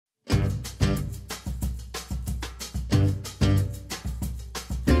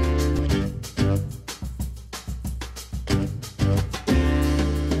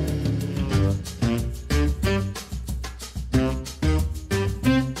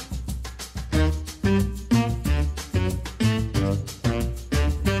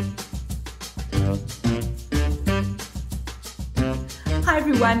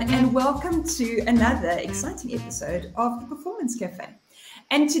everyone, and welcome to another exciting episode of the Performance Cafe.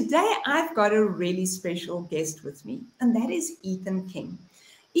 And today I've got a really special guest with me, and that is Ethan King.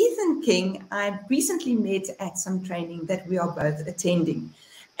 Ethan King, I recently met at some training that we are both attending.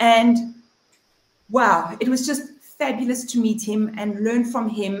 And wow, it was just fabulous to meet him and learn from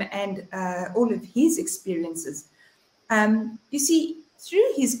him and all of his experiences. You see,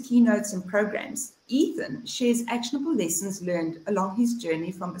 through his keynotes and programs, Ethan shares actionable lessons learned along his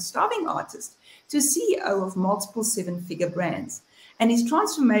journey from a starving artist to CEO of multiple seven-figure brands, and his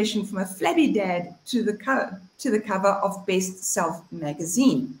transformation from a flabby dad to the cover of Best Self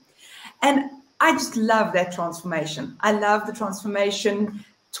magazine. And I just love that transformation. I love the transformation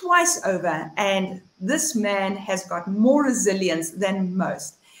twice over, and this man has got more resilience than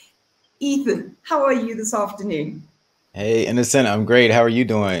most. Ethan, how are you this afternoon? Hey, Innocent, I'm great. How are you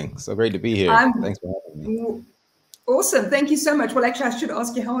doing? So great to be here. Thanks for having me. Awesome. Thank you so much. Well, actually, I should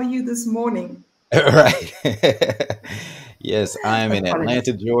ask you, how are you this morning? Right. Yes, I'm in Apologies.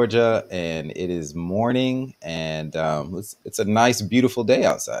 Atlanta, Georgia, and it is morning, and it's a nice, beautiful day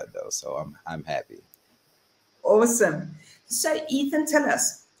outside, though. So I'm happy. Awesome. So, Ethan, tell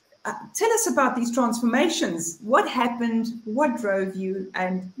us about these transformations. What happened? What drove you?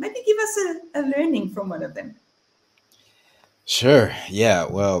 And maybe give us a learning from one of them. Sure. Yeah.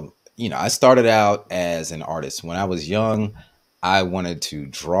 Well, I started out as an artist. When I was young, I wanted to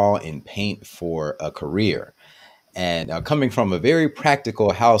draw and paint for a career. And coming from a very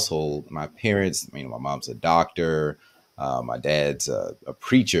practical household, my parents, my mom's a doctor, my dad's a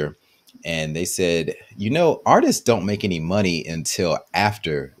preacher, and they said, artists don't make any money until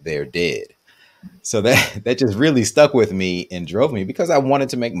after they're dead. So that just really stuck with me and drove me because I wanted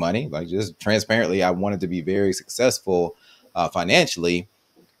to make money. Like, just transparently, I wanted to be very successful financially,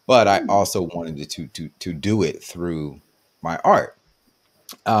 but I also wanted to do it through my art.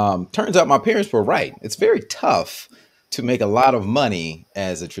 Turns out my parents were right. It's very tough to make a lot of money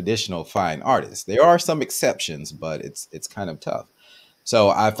as a traditional fine artist. There are some exceptions, but it's kind of tough. So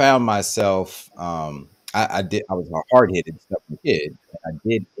I found myself. I was a hard-headed stubborn kid. And I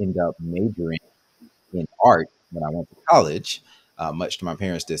did end up majoring in art when I went to college, much to my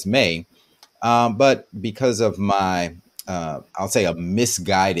parents' dismay. But because of my, I'll say, a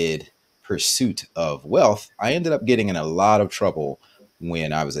misguided pursuit of wealth, I ended up getting in a lot of trouble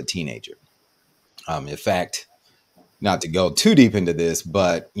when I was a teenager. In fact, not to go too deep into this,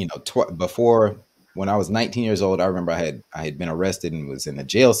 but before, when I was 19 years old, I remember I had been arrested and was in a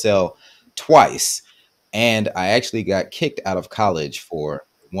jail cell twice, and I actually got kicked out of college for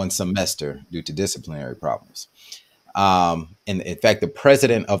one semester due to disciplinary problems. And in fact, the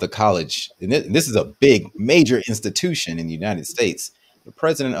president of the college, and this is a big, major institution in the United States, the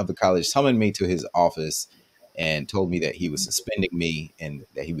president of the college summoned me to his office and told me that he was suspending me and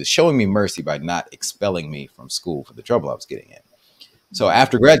that he was showing me mercy by not expelling me from school for the trouble I was getting in. So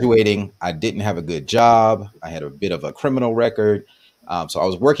after graduating, I didn't have a good job. I had a bit of a criminal record. So I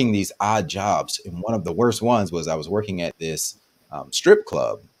was working these odd jobs. And one of the worst ones was I was working at this strip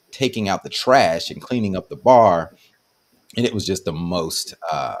club, taking out the trash and cleaning up the bar. And it was just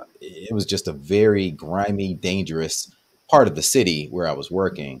it was just a very grimy, dangerous part of the city where I was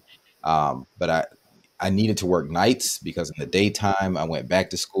working. But I needed to work nights because in the daytime I went back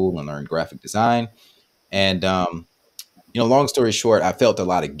to school and learned graphic design. And, long story short, I felt a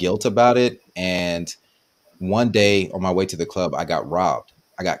lot of guilt about it. And one day on my way to the club, I got robbed.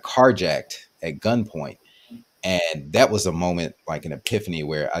 I got carjacked at gunpoint. And that was a moment, like an epiphany,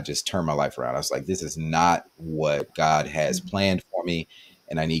 where I just turned my life around. I was like, this is not what God has planned for me,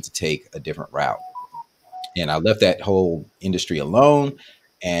 and I need to take a different route. And I left that whole industry alone,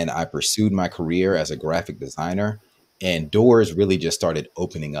 and I pursued my career as a graphic designer. And doors really just started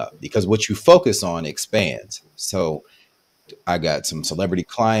opening up because what you focus on expands. So I got some celebrity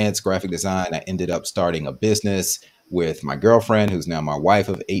clients, graphic design. I ended up starting a business with my girlfriend, who's now my wife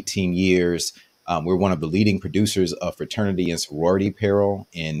of 18 years. We're one of the leading producers of fraternity and sorority apparel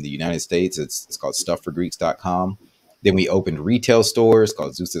in the United States. It's called stuffforgreeks.com. Then we opened retail stores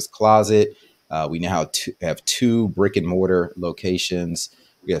called Zeus's Closet. We now have two brick and mortar locations.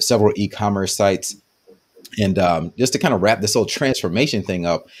 We have several e-commerce sites. And just to kind of wrap this whole transformation thing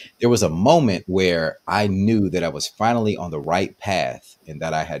up, there was a moment where I knew that I was finally on the right path and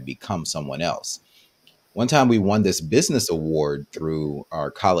that I had become someone else. One time we won this business award through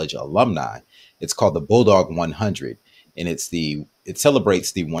our college alumni. It's called the Bulldog 100, and it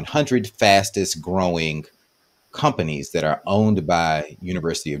celebrates the 100 fastest growing companies that are owned by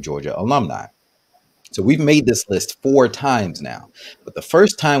University of Georgia alumni. So we've made this list 4 times now, but the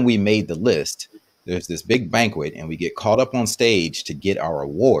first time we made the list, there's this big banquet, and we get called up on stage to get our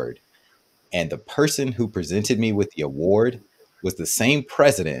award. And the person who presented me with the award was the same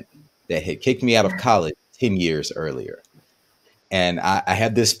president that had kicked me out of college 10 years earlier. And I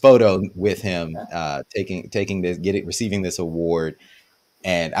had this photo with him taking this, receiving this award.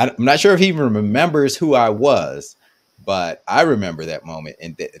 And I'm not sure if he even remembers who I was, but I remember that moment.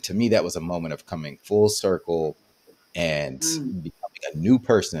 And to me, that was a moment of coming full circle and Mm. becoming a new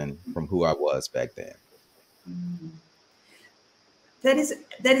person from who I was back then. That is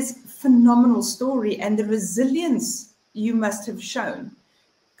that is phenomenal story, and the resilience you must have shown.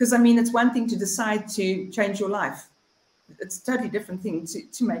 Because I mean, it's one thing to decide to change your life. It's a totally different thing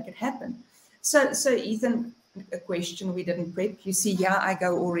to make it happen. So Ethan, a question we didn't prep. You see, yeah, I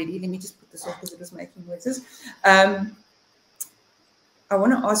go already. Let me just put this off because it is making noises. I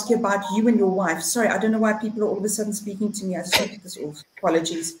want to ask you about you and your wife. Sorry, I don't know why people are all of a sudden speaking to me. I just want to put this off.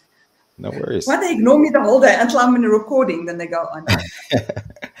 Apologies. No worries. Why they ignore me the whole day until I'm in a recording, then they go on.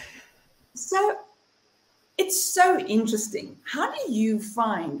 So it's so interesting. How do you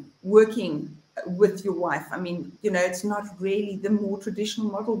find working with your wife? I mean, it's not really the more traditional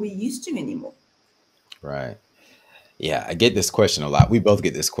model we're used to anymore. Right. Yeah, I get this question a lot. We both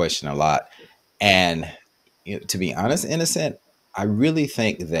get this question a lot. And to be honest, Innocent, I really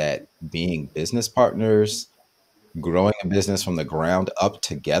think that being business partners, growing a business from the ground up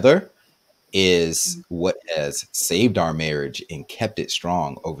together is what has saved our marriage and kept it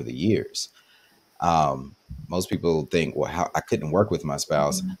strong over the years. Most people think, well, how I couldn't work with my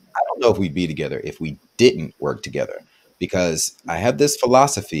spouse. I don't know if we'd be together if we didn't work together, because I have this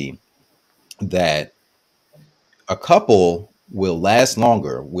philosophy that a couple will last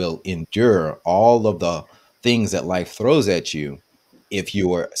longer, will endure all of the things that life throws at you if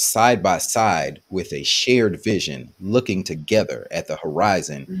you are side by side with a shared vision, looking together at the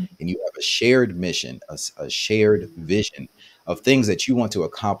horizon, and you have a shared mission, a shared vision of things that you want to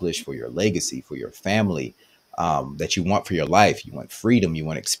accomplish for your legacy, for your family, that you want for your life. You want freedom, you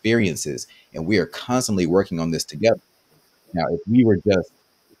want experiences, and we are constantly working on this together. Now, if we were just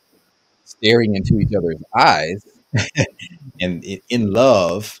staring into each other's eyes and in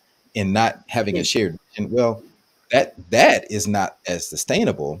love and not having a Yes. shared vision, well, that is not as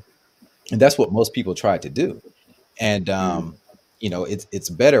sustainable, and that's what most people try to do. And it's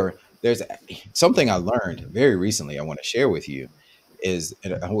better. There's something I learned very recently. I want to share with you is,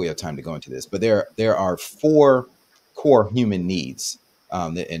 and I hope we have time to go into this, but there are four core human needs.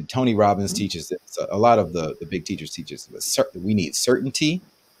 And Tony Robbins teaches this. A lot of the big teachers teaches this. We need certainty,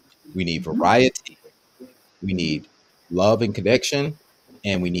 we need variety, we need love and connection,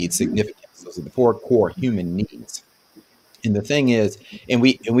 and we need significance. Those are the four core human needs. And the thing is, and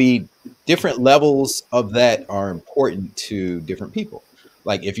we different levels of that are important to different people.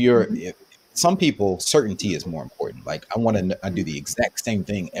 Like if some people, certainty is more important. Like I do the exact same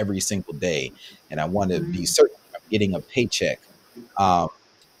thing every single day, and I want to be certain I'm getting a paycheck. Um,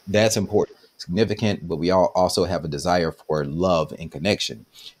 that's important, significant, but we all also have a desire for love and connection.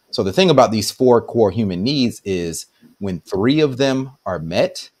 So the thing about these four core human needs is when three of them are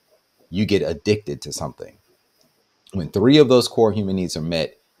met, you get addicted to something. When three of those core human needs are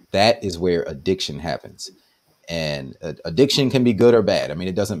met, that is where addiction happens. And addiction can be good or bad. I mean,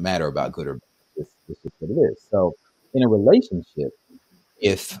 it doesn't matter about good or bad. It's just what it is. So in a relationship,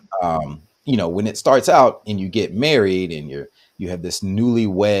 if when it starts out and you get married and you have this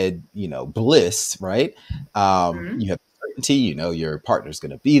newlywed bliss, right? You have certainty, your partner's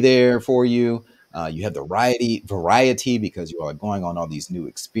going to be there for you. You have the variety because you are going on all these new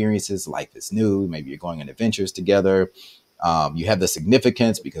experiences. Life is new. Maybe you're going on adventures together. You have the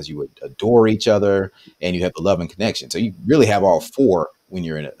significance because you would adore each other, and you have the love and connection. So you really have all four when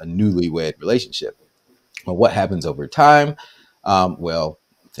you're in a newlywed relationship. Well, what happens over time? Well,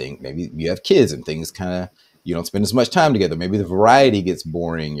 think maybe you have kids and things kind of, you don't spend as much time together. Maybe the variety gets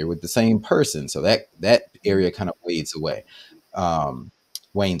boring. You're with the same person, so that area kind of wanes away.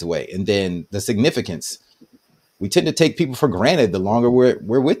 And then the significance. We tend to take people for granted the longer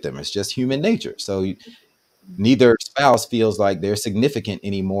we're with them. It's just human nature. So neither spouse feels like they're significant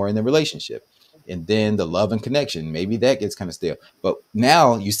anymore in the relationship. And then the love and connection, maybe that gets kind of stale. But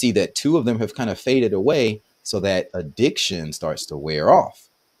now you see that two of them have kind of faded away, so that addiction starts to wear off.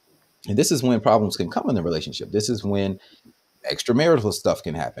 And this is when problems can come in the relationship. This is when extramarital stuff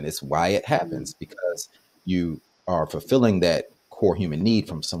can happen. It's why it happens, because you are fulfilling that core human need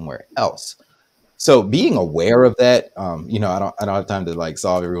from somewhere else. So being aware of that, I don't have time to like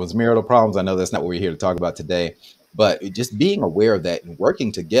solve everyone's marital problems. I know that's not what we're here to talk about today, but just being aware of that and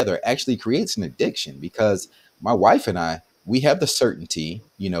working together actually creates an addiction, because my wife and I, we have the certainty,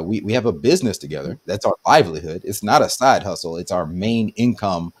 we have a business together. That's our livelihood. It's not a side hustle. It's our main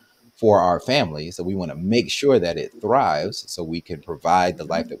income for our family. So we want to make sure that it thrives so we can provide the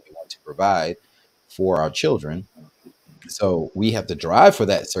life that we want to provide for our children. So we have to drive for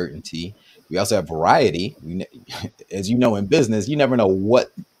that certainty. We also have variety. As you know, in business, you never know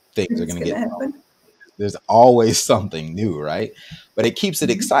what things are It's going to going to get. happen. There's always something new, right? But it keeps it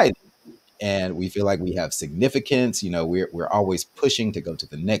Mhm. exciting, and we feel like we have significance. We're always pushing to go to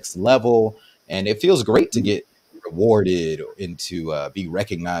the next level, and it feels great to get rewarded and to be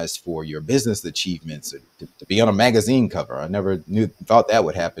recognized for your business achievements, or to be on a magazine cover. I never thought that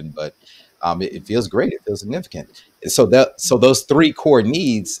would happen, but it feels great. It feels significant. And so those three core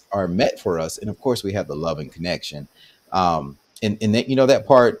needs are met for us, and of course we have the love and connection. And that, that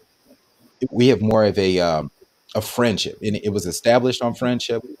part, we have more of a friendship, and it was established on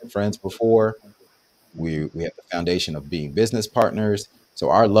friendship. We were friends before. We have the foundation of being business partners. So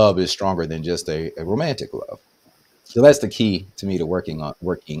our love is stronger than just a romantic love. So that's the key to me to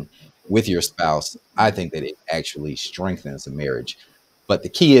working with your spouse. I think that it actually strengthens a marriage. But the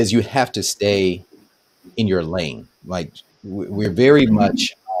key is you have to stay in your lane. Like we're very Mhm.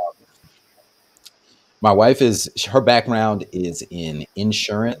 much, my wife is, her background is in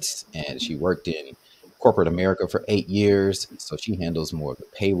insurance, and she worked in corporate America for 8 years. So she handles more of the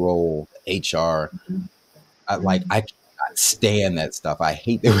payroll, the HR. I cannot stand that stuff. I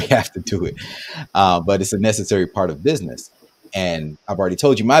hate that we have to do it, but it's a necessary part of business. And I've already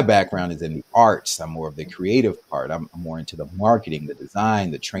told you my background is in the arts. I'm more of the creative part. I'm more into the marketing, the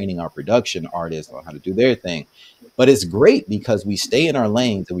design, the training our production artists on how to do their thing. But it's great because we stay in our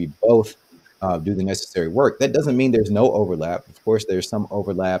lanes and we both do the necessary work. That doesn't mean there's no overlap. Of course, there's some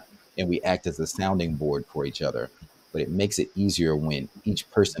overlap, and we act as a sounding board for each other. But it makes it easier when each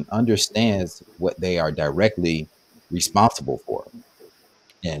person understands what they are directly responsible for.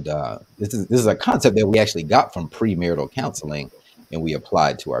 And this is a concept that we actually got from premarital counseling, and we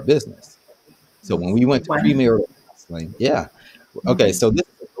applied to our business. So when we went to Wonderful. premarital counseling, yeah, okay, so this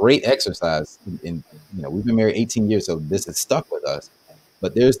is a great exercise. We've been married 18 years, so this has stuck with us.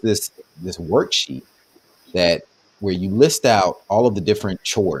 But there's this worksheet that where you list out all of the different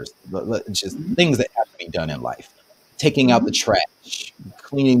chores, just things that have to be done in life. Taking out the Mhm. trash,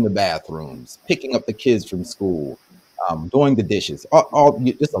 cleaning the bathrooms, picking up the kids from school, doing the dishes,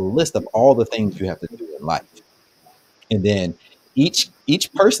 just a list of all the things you have to do in life. And then each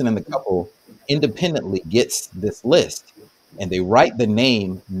person in the couple independently gets this list, and they write the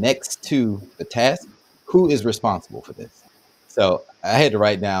name next to the task. Who is responsible for this? So I had to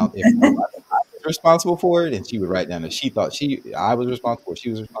write down if I was responsible for it, and she would write down if she thought I was responsible, she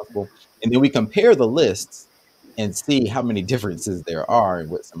was responsible, and then we compare the lists and see how many differences there are and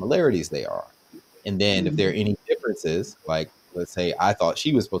what similarities they are. And then if there are any differences, like let's say I thought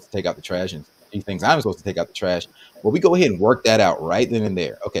she was supposed to take out the trash and she thinks I'm supposed to take out the trash, well, we go ahead and work that out right then and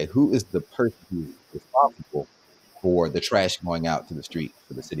there. Okay, who is the person who's responsible for the trash going out to the street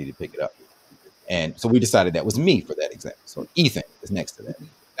for the city to pick it up? And so we decided that was me for that example. So Ethan is next to that.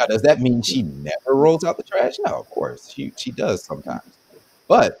 Now, does that mean she never rolls out the trash? No, of course. She does sometimes.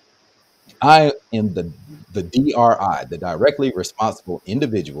 But I am the DRI, the directly responsible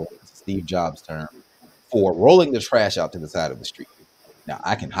individual, Steve Jobs' term, for rolling the trash out to the side of the street. Now,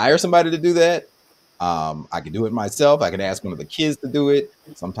 I can hire somebody to do that. I can do it myself. I can ask one of the kids to do it.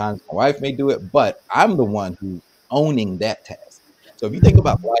 Sometimes my wife may do it, but I'm the one who's owning that task. So if you think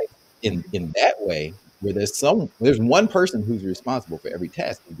about life in that way, where there's one person who's responsible for every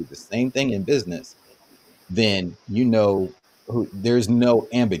task, you do the same thing in business, then there's no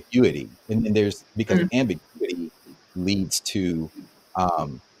ambiguity, and there's because Mm. ambiguity leads to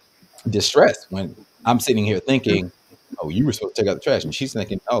um, distress. When I'm sitting here thinking, "Oh, you were supposed to take out the trash," and she's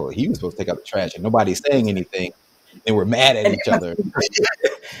thinking, "Oh, he was supposed to take out the trash," and nobody's saying anything, and we're mad at And each other.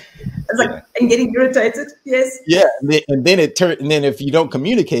 it's like, Yeah, and getting irritated. Yes. yeah, and then if you don't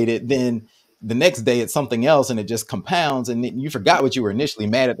communicate it, then the next day it's something else, and it just compounds, and then you forgot what you were initially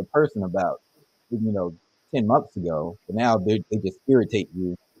mad at the person about, you know, 10 months ago, but now they just irritate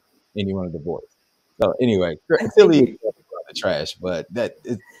you, and you want a divorce. So anyway, I silly think example about the trash, but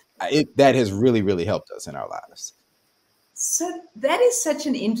that has really really helped us in our lives. so. That is such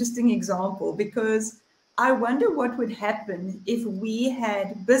an interesting example because I wonder what would happen if we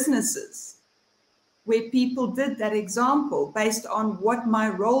had businesses where people did that example based on what my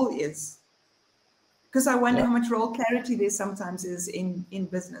role is. Because I wonder Yeah. how much role clarity there sometimes is in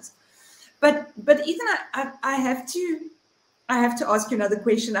business. But Ethan, I have to ask you another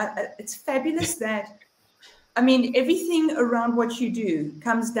question. It's fabulous that I mean everything around what you do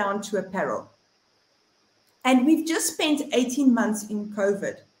comes down to apparel. And we've just spent 18 months in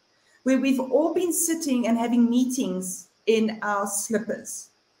COVID, where we've all been sitting and having meetings in our slippers.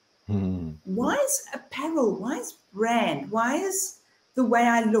 Hmm. Why is apparel, why is brand, why is the way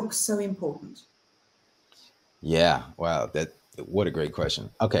I look so important? Yeah. Wow. What a great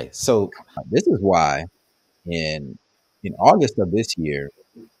question. Okay. So this is why in in August of this year,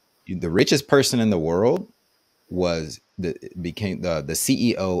 the richest person in the world became the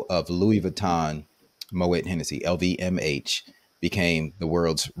CEO of Louis Vuitton, Moet Hennessy, LVMH, became the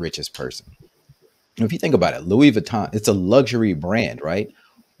world's richest person. If you think about it, Louis Vuitton, it's a luxury brand, right?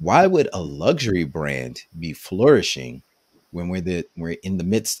 Why would a luxury brand be flourishing when we're in the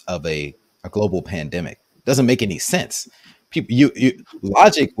midst of a global pandemic? Doesn't make any sense. People,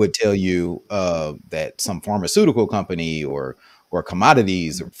 logic would tell you that some pharmaceutical company or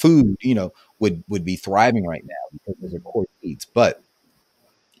commodities or food, would be thriving right now because those are core needs. But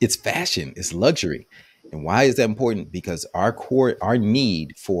it's fashion, it's luxury. And why is that important? Because our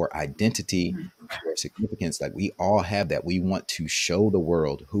need for identity, for significance, like we all have that. We want to show the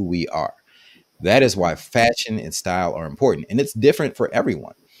world who we are. That is why fashion and style are important. And it's different for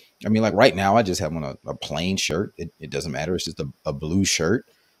everyone. I mean, like right now, I just have on a plain shirt. It doesn't matter. It's just a blue shirt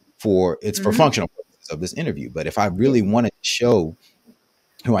for Mm-hmm. functional purposes of this interview. But if I really Yes. wanted to show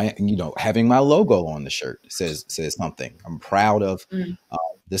who I, having my logo on the shirt says something. I'm proud of Mm.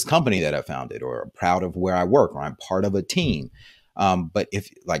 this company that I founded, or I'm proud of where I work, or I'm part of a team. But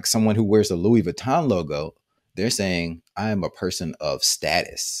if like someone who wears the Louis Vuitton logo, they're saying I am a person of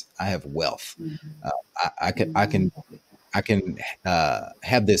status. I have wealth. Uh, I can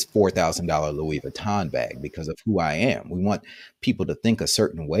have this $4,000 Louis Vuitton bag because of who I am. We want people to think a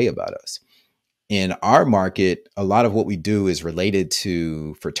certain way about us. In our market, a lot of what we do is related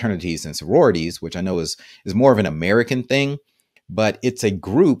to fraternities and sororities, which I know is more of an American thing, but it's a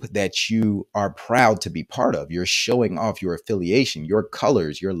group that you are proud to be part of. You're showing off your affiliation, your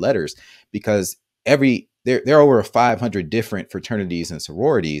colors, your letters, because there are over 500 different fraternities and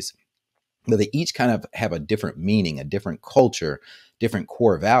sororities, but they each kind of have a different meaning, a different culture, different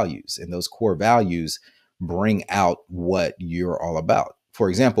core values. And those core values bring out what you're all about. For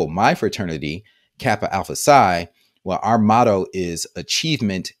example, my fraternity, Kappa Alpha Psi, well, our motto is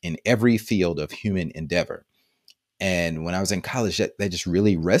achievement in every field of human endeavor. And when I was in college, that just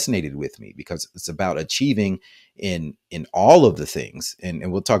really resonated with me because it's about achieving in all of the things.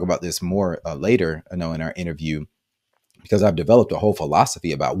 And we'll talk about this more later, I know, in our interview, because I've developed a whole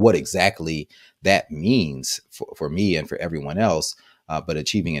philosophy about what exactly that means for me and for everyone else, but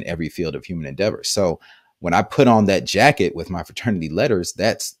achieving in every field of human endeavor. So when I put on that jacket with my fraternity letters,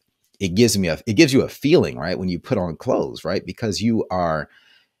 it gives you a feeling, right? When you put on clothes, right? Because you're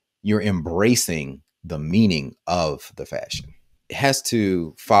embracing the meaning of the fashion. It has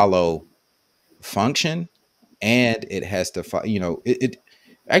to follow function, and it has to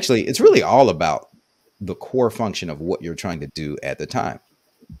actually, it's really all about the core function of what you're trying to do at the time.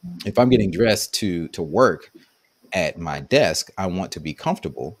 If I'm getting dressed to work at my desk, I want to be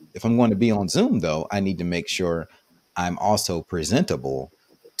comfortable. If I'm going to be on Zoom, though, I need to make sure I'm also presentable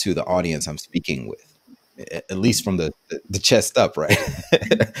to the audience I'm speaking with, at least from the chest up, right?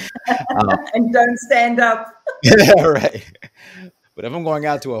 um, And don't stand up. right. But if I'm going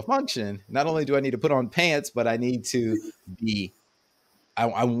out to a function, not only do I need to put on pants, but I need to be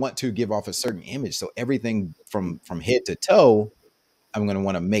I want to give off a certain image. So everything from head to toe, I'm going to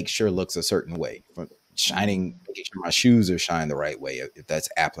want to make sure looks a certain way. From making sure my shoes are shined the right way, if that's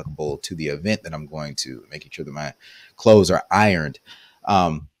applicable to the event that I'm going to, making sure that my clothes are ironed.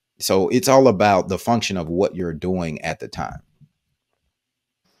 Um, so it's all about the function of what you're doing at the time.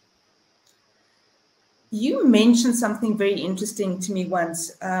 You mentioned something very interesting to me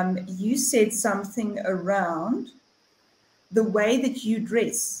once. You said something around the way that you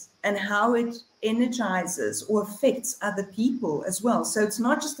dress and how it energizes or affects other people as well. So it's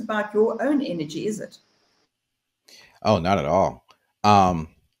not just about your own energy, is it? Oh, not at all. Um,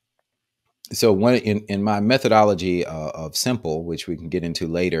 so one in my methodology of simple, which we can get into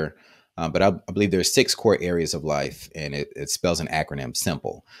later, but I believe there's 6 core areas of life, and it spells an acronym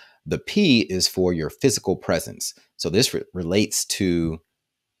simple. The P is for your physical presence. So this relates to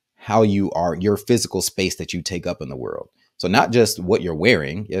how you are, your physical space that you take up in the world. So not just what you're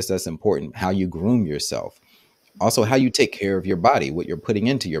wearing, yes, that's important. How you groom yourself, also how you take care of your body, what you're putting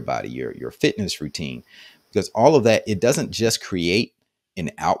into your body, your fitness routine, because all of that, it doesn't just create an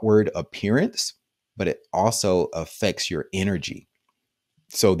outward appearance, but it also affects your energy.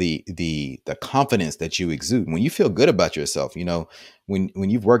 So the confidence that you exude when you feel good about yourself, when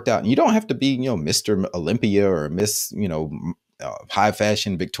you've worked out, and you don't have to be Mr. Olympia or Miss high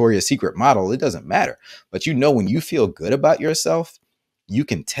fashion Victoria's Secret model, it doesn't matter. But when you feel good about yourself, you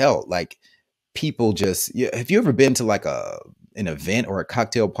can tell. Like, people just, yeah, have you ever been to like an event or a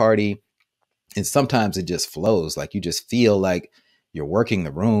cocktail party, and sometimes it just flows, like you just feel like you're working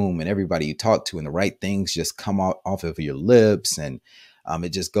the room, and everybody you talk to and the right things just come off of your lips, and it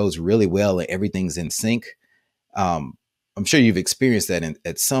just goes really well and everything's in sync. um, I'm sure you've experienced that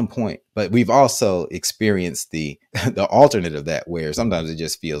at some point, but we've also experienced the the alternate of that, where sometimes it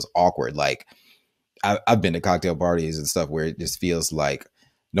just feels awkward. Like, I've been to cocktail parties and stuff where it just feels like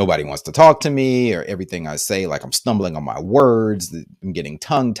nobody wants to talk to me, or everything I say, like I'm stumbling on my words, I'm getting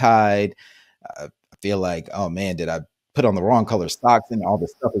tongue tied. I feel like, oh man, did I put on the wrong color socks? And all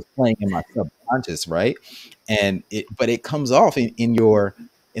this stuff is playing in my subconscious, right? But it comes off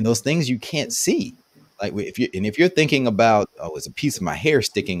in those things you can't see. Like, if you're thinking about, oh, it's a piece of my hair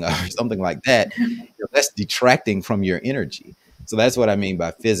sticking up or something like that, that's detracting from your energy. So that's what I mean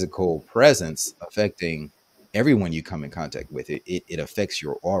by physical presence affecting everyone you come in contact with. It affects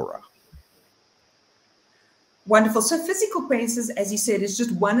your aura. Wonderful. So physical presence, as you said, is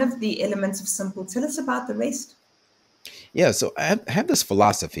just one of the elements of simple. Tell us about the rest. Yeah, so I have this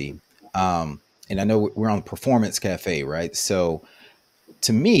philosophy, and I know we're on Performance Cafe, right? So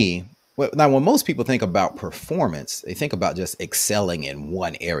to me, now when most people think about performance, they think about just excelling in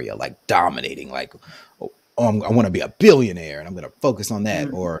one area, like dominating, like, oh, I want to be a billionaire and I'm going to focus on that,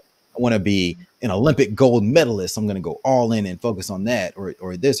 Mm. or I want to be an Olympic gold medalist, I'm going to go all in and focus on that,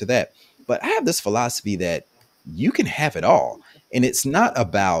 or this or that. But I have this philosophy that you can have it all, and it's not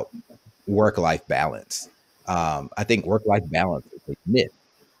about work-life balance. I think work-life balance is a myth,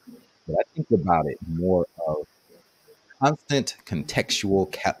 but I think about it more of constant contextual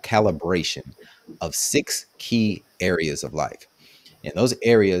calibration of 6 key areas of life. And those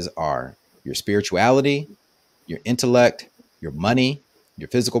areas are your spirituality, your intellect, your money, your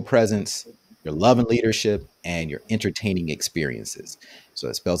physical presence, your love and leadership, and your entertaining experiences. So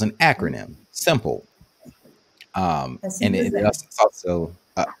it spells an acronym, SIMPLE. As And simple as that. it's also,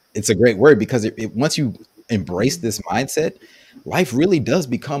 it's a great word, because once you embrace this mindset, life really does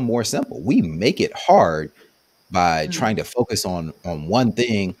become more simple. We make it hard by Mm. trying to focus on one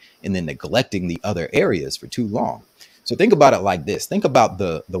thing and then neglecting the other areas for too long. So think about it like this. Think about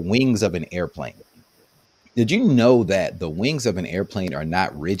the wings of an airplane. Did you know that the wings of an airplane are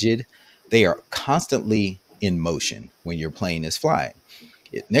not rigid? They are constantly in motion when your plane is flying.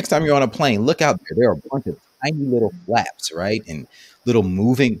 Next time you're on a plane, look out there. There are a bunch of tiny little flaps, right? And little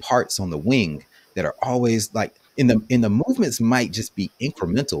moving parts on the wing that are always like, in the movements might just be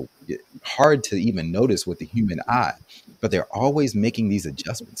incremental, hard to even notice with the human eye, but they're always making these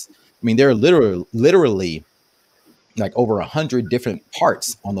adjustments. I mean, there are literally like over 100 different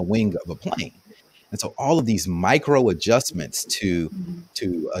parts on the wing of a plane. And so all of these micro adjustments to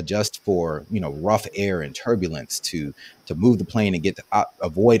adjust for, rough air and turbulence, to move the plane and get to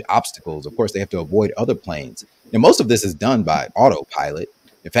avoid obstacles. Of course, they have to avoid other planes. And most of this is done by autopilot.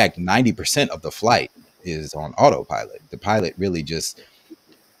 In fact, 90% of the flight is on autopilot. The pilot really just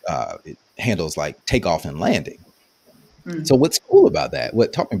it handles like takeoff and landing. Mm. So what's cool about that,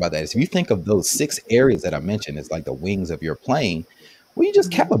 what taught me about that, is if you think of those 6 areas that I mentioned as like the wings of your plane, well, you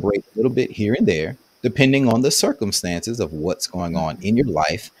just Mm. calibrate a little bit here and there, depending on the circumstances of what's going on in your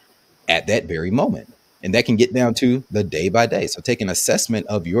life at that very moment. And that can get down to the day by day. So take an assessment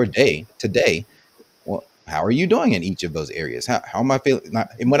of your day today. Well, how are you doing in each of those areas? How am I feeling?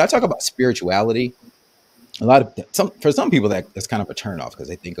 And when I talk about spirituality, for some people that's kind of a turnoff, because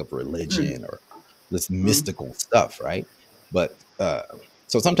they think of Mm. religion or this Mm. mystical stuff, right? But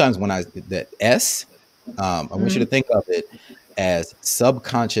so sometimes when that S, I want you to Mm. think of it as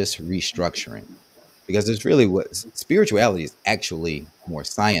subconscious restructuring, because it's really what spirituality is, actually more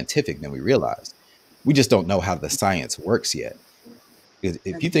scientific than we realize. We just don't know how the science works yet. Because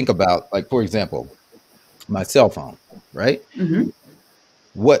if you Okay. think about, like, for example, my cell phone, right? Mm-hmm.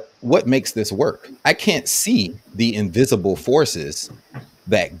 What makes this work? I can't see the invisible forces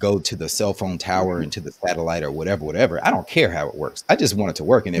that go to the cell phone tower and to the satellite or whatever. I don't care how it works. I just want it to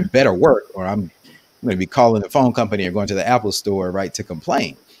work, and it better work, or I'm going to be calling the phone company or going to the Apple store, right, to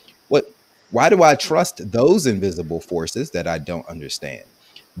complain. What? Why do I trust those invisible forces that I don't understand?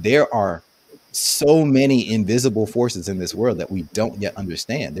 There are so many invisible forces in this world that we don't yet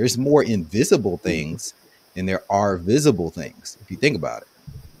understand. There's more invisible things than there are visible things, if you think about it.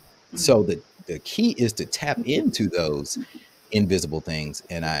 So the key is to tap into those invisible things.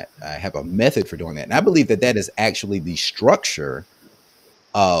 And I have a method for doing that. And I believe that is actually the structure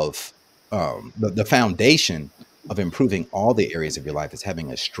of the foundation of improving all the areas of your life, is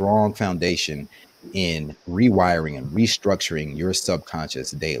having a strong foundation in rewiring and restructuring your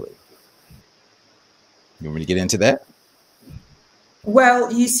subconscious daily. You want me to get into that?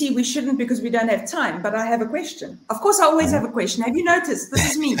 Well, you see, we shouldn't because we don't have time, but I have a question. Of course, I always Uh-huh. have a question. Have you noticed?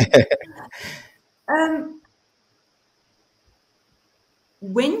 This is me. Um,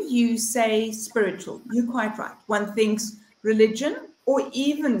 when you say spiritual, you're quite right. One thinks religion or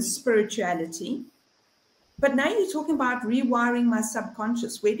even spirituality. But now you're talking about rewiring my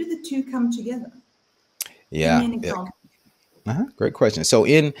subconscious. Where do the two come together? Give me Yeah. an Yeah. example. Great question. So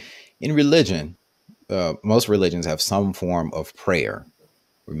in religion, most religions have some form of prayer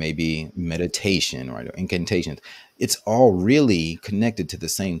or maybe meditation or incantations. It's all really connected to the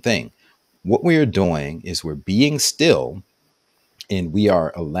same thing. What we are doing is we're being still and we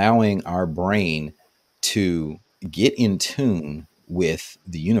are allowing our brain to get in tune with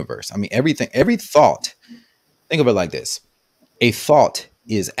the universe. I mean, every thought, think of it like this: a thought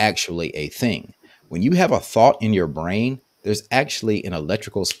is actually a thing. When you have a thought in your brain, there's actually an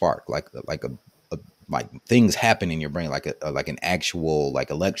electrical spark, a like things happen in your brain, like an actual like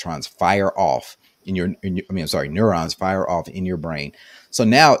electrons fire off I'm sorry, neurons fire off in your brain. So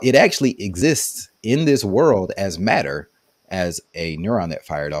now it actually exists in this world as matter, as a neuron that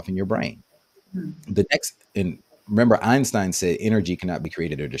fired off in your brain. The next, and remember, Einstein said energy cannot be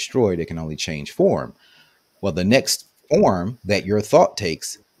created or destroyed; it can only change form. Well, the next form that your thought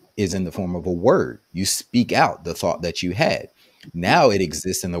takes is in the form of a word. You speak out the thought that you had. Now it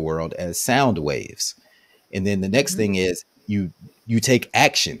exists in the world as sound waves. And then the next thing is you take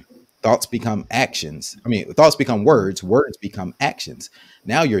action. Thoughts become actions. I mean, thoughts become words, words become actions.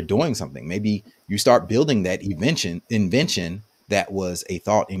 Now you're doing something. Maybe you start building that invention that was a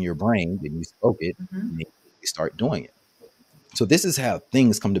thought in your brain, then you spoke it, and then you start doing it. So this is how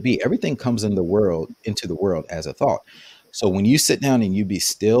things come to be. Everything comes into the world as a thought. So when you sit down and you be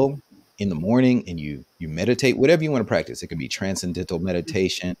still in the morning and you meditate, whatever you want to practice, it can be transcendental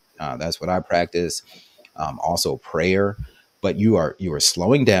meditation. That's what I practice. Also prayer, but you are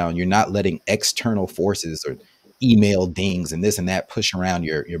slowing down. You're not letting external forces or email dings and this and that push around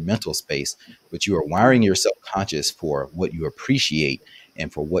your mental space, but you are wiring your subconscious for what you appreciate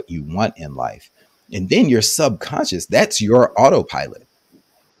and for what you want in life. And then your subconscious, that's your autopilot.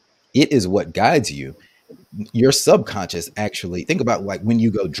 It is what guides you. Your subconscious actually, think about like when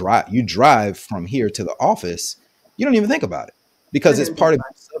you drive from here to the office, you don't even think about it I because it's don't think part of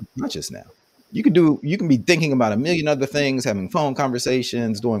about your subconscious now. You can be thinking about a million other things, having phone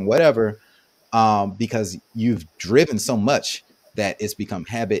conversations, doing whatever, because you've driven so much that it's become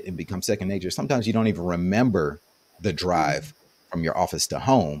habit and become second nature. Sometimes you don't even remember the drive from your office to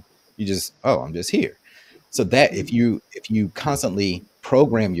home. You just, oh, I'm just here. So that if you constantly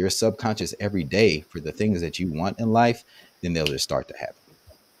program your subconscious every day for the things that you want in life, then they'll just start to happen.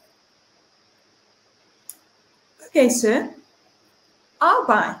 it. Okay, sir. I'll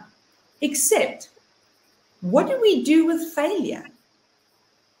buy. Except, what do we do with failure?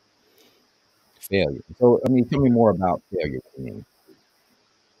 Failure. So, I mean, tell me more about failure.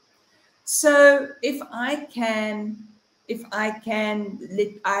 So I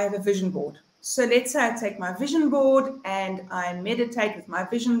have a vision board. So let's say I take my vision board and I meditate with my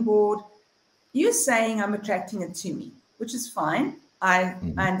vision board. You're saying I'm attracting it to me, which is fine. I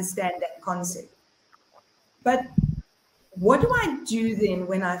Mhm. understand that concept. But what do I do then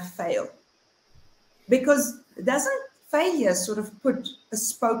when I fail? Because doesn't failure sort of put a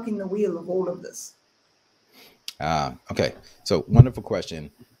spoke in the wheel of all of this? Okay. So, wonderful question.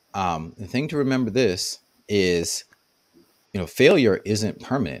 The thing to remember this is, failure isn't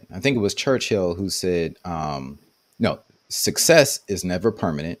permanent. I think it was Churchill who said, no, success is never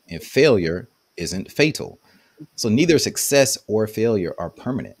permanent and failure isn't fatal. So neither success or failure are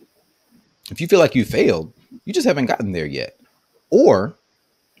permanent. If you feel like you failed, you just haven't gotten there yet. Or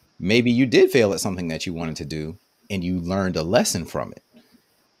maybe you did fail at something that you wanted to do and you learned a lesson from it.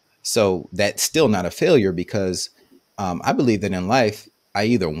 So that's still not a failure because I believe that in life, I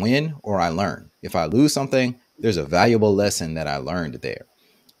either win or I learn. If I lose something, there's a valuable lesson that I learned there.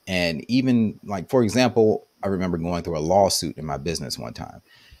 And even like, for example, I remember going through a lawsuit in my business one time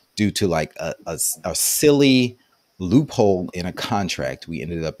due to like a silly loophole in a contract. We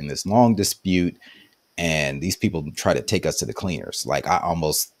ended up in this long dispute and these people tried to take us to the cleaners. Like I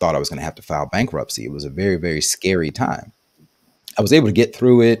almost thought I was going to have to file bankruptcy. It was a very, very scary time. I was able to get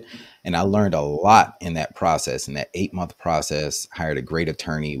through it and I learned a lot in that process. In that 8-month process, hired a great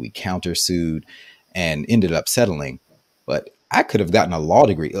attorney. We countersued and ended up settling. But I could have gotten a law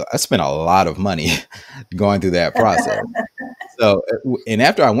degree. I spent a lot of money going through that process. So, and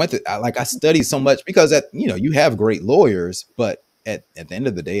after I went through, I studied so much because you have great lawyers, but at the end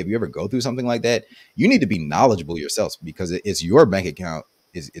of the day, if you ever go through something like that, you need to be knowledgeable yourself because it's your bank account,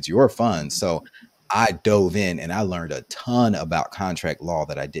 it's your funds. So I dove in and I learned a ton about contract law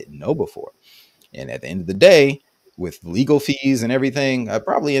that I didn't know before. And at the end of the day, with legal fees and everything, I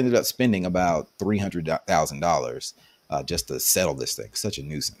probably ended up spending about $300,000 just to settle this thing. Such a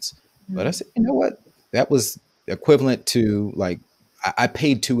nuisance. But I said, you know what? That was equivalent to like I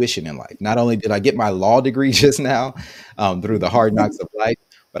paid tuition in life. Not only did I get my law degree just now through the hard knocks of life,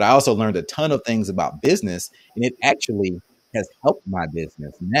 but I also learned a ton of things about business, and it actually has helped my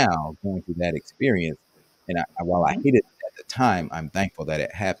business now going through that experience. And while I hated it at the time, I'm thankful that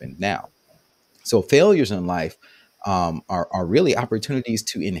it happened now. So failures in life are really opportunities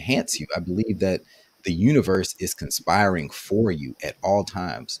to enhance you. I believe that the universe is conspiring for you at all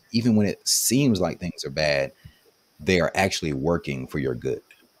times. Even when it seems like things are bad, they are actually working for your good.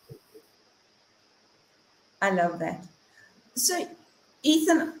 I love that. So,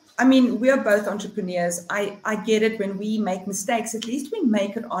 Ethan, I mean, we are both entrepreneurs. I get it. When we make mistakes, at least we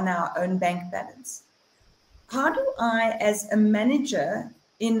make it on our own bank balance. How do I, as a manager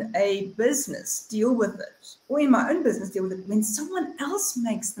in a business, deal with it, or in my own business, deal with it when someone else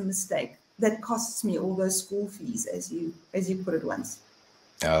makes the mistake that costs me all those school fees, as you put it once?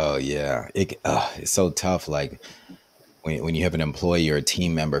 Oh yeah, it's so tough. Like when you have an employee or a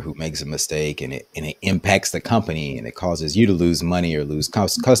team member who makes a mistake and it impacts the company and it causes you to lose money or lose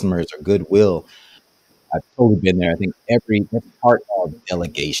customers or goodwill. I've totally been there. I think that's part of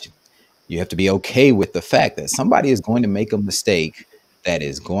delegation. You have to be okay with the fact that somebody is going to make a mistake that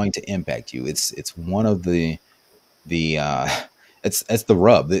is going to impact you. It's one of the it's the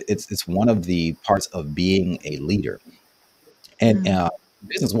rub. It's one of the parts of being a leader. And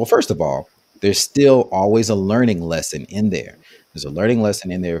business, well, first of all, there's still always a learning lesson in there. There's a learning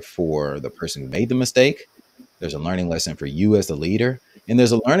lesson in there for the person who made the mistake. There's a learning lesson for you as the leader, and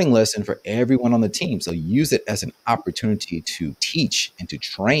there's a learning lesson for everyone on the team. So use it as an opportunity to teach and to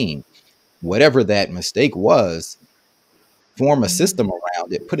train whatever that mistake was, form a system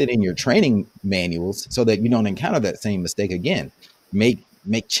around it, put it in your training manuals so that you don't encounter that same mistake again. Make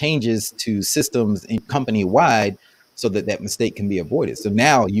changes to systems in company wide so that that mistake can be avoided. So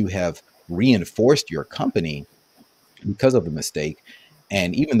now you have reinforced your company because of the mistake.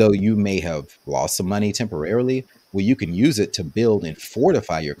 And even though you may have lost some money temporarily, well, you can use it to build and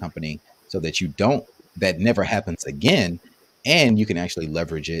fortify your company so that that never happens again. And you can actually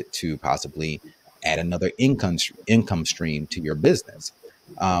leverage it to possibly add another income stream to your business.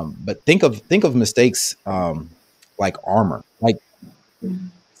 But think of mistakes like armor, like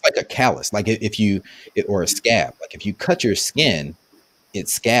a callus, like or a scab. Like if you cut your skin, it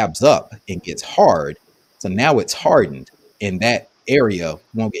scabs up and gets hard. So now it's hardened, and that area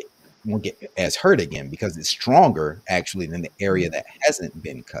won't get as hurt again because it's stronger actually than the area that hasn't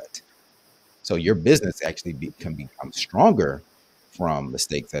been cut. So your business actually can become stronger from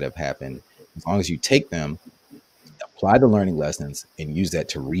mistakes that have happened as long as you take them, apply the learning lessons, and use that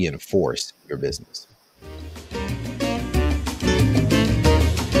to reinforce your business.